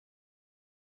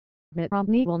Mitt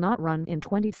Romney will not run in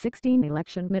 2016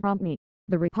 election. Mitt Romney,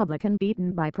 the Republican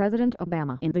beaten by President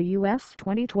Obama in the U.S.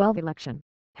 2012 election,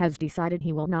 has decided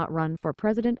he will not run for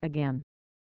president again.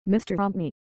 Mr.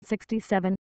 Romney,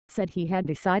 67, said he had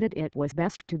decided it was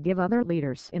best to give other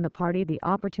leaders in the party the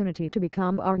opportunity to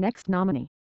become our next nominee.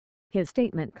 His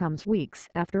statement comes weeks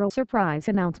after a surprise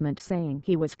announcement saying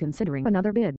he was considering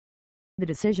another bid. The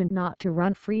decision not to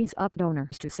run frees up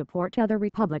donors to support other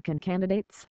Republican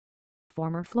candidates.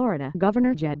 Former Florida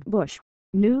Governor Jeb Bush,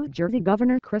 New Jersey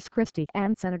Governor Chris Christie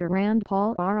and Senator Rand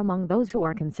Paul are among those who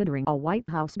are considering a White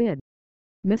House bid.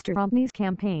 Mr. Romney's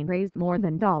campaign raised more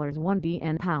than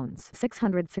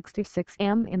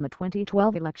 $666 in the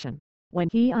 2012 election, when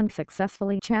he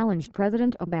unsuccessfully challenged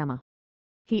President Obama.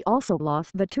 He also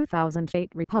lost the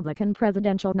 2008 Republican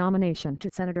presidential nomination to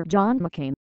Senator John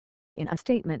McCain. In a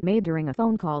statement made during a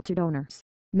phone call to donors,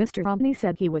 Mr. Romney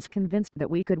said he was convinced that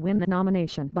we could win the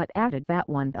nomination but added that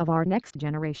one of our next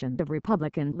generation of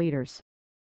Republican leaders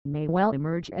may well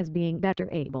emerge as being better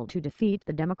able to defeat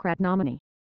the Democrat nominee.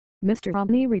 Mr.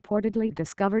 Romney reportedly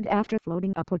discovered after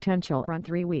floating a potential run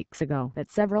 3 weeks ago that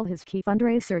several his key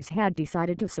fundraisers had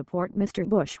decided to support Mr.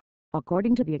 Bush,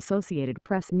 according to the Associated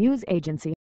Press news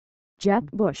agency.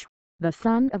 Jeb Bush, the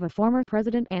son of a former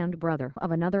president and brother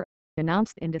of another,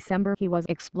 announced in December he was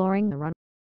exploring the run.